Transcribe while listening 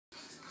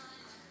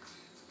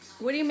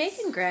What are you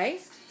making, Gray?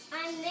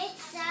 I make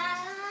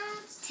some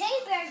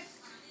teddy bear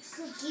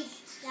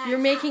cookies. You're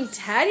making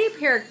teddy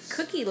bear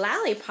cookie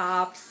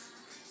lollipops.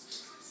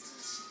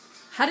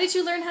 How did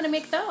you learn how to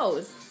make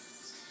those?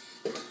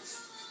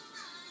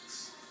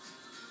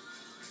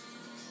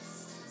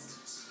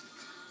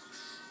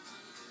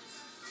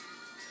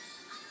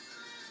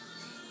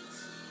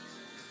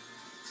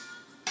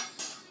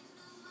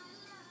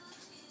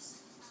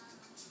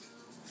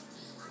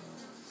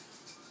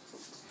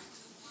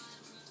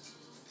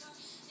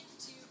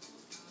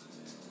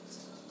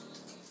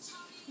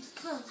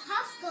 Put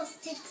Costco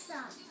sticks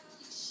on.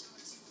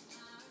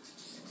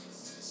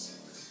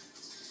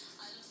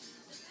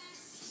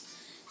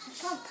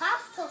 Put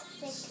Costco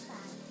sticks on.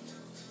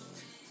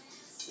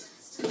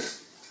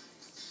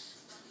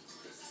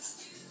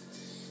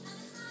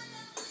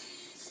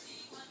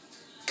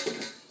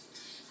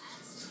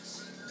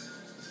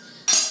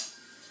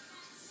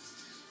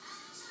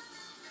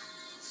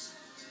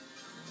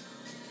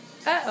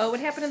 Uh-oh, what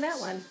happened to that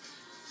one?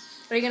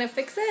 Are you going to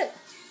fix it?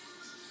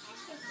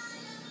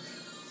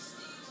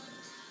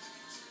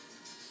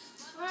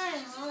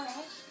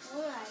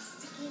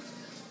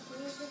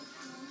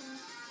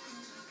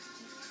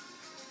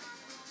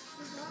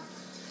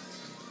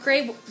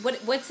 Gray,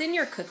 what's in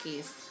your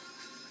cookies?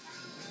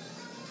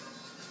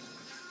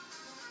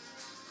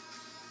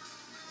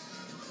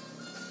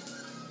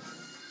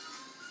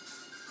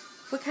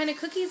 What kind of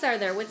cookies are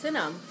there? What's in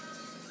them?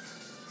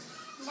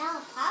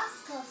 Now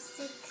Costco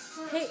sticks.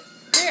 Hey,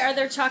 Gray, are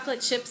there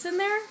chocolate chips in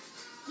there?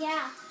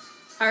 Yeah.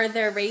 Are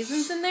there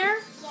raisins in there?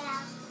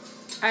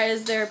 Yeah.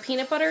 Is there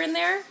peanut butter in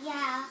there?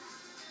 Yeah.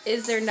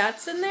 Is there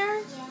nuts in there?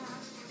 Yeah.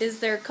 Is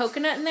there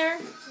coconut in there?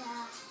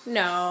 Yeah.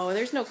 No,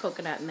 there's no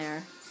coconut in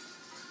there.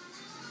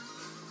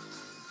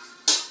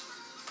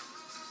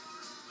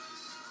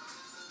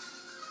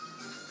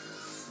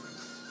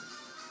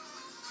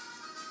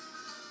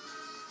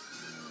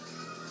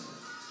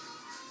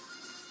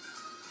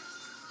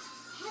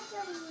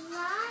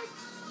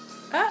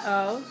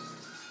 Uh-oh.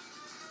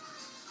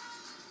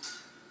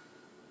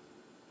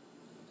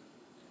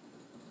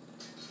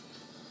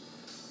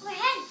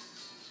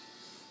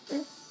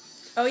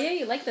 Oh yeah,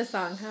 you like the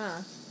song,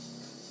 huh?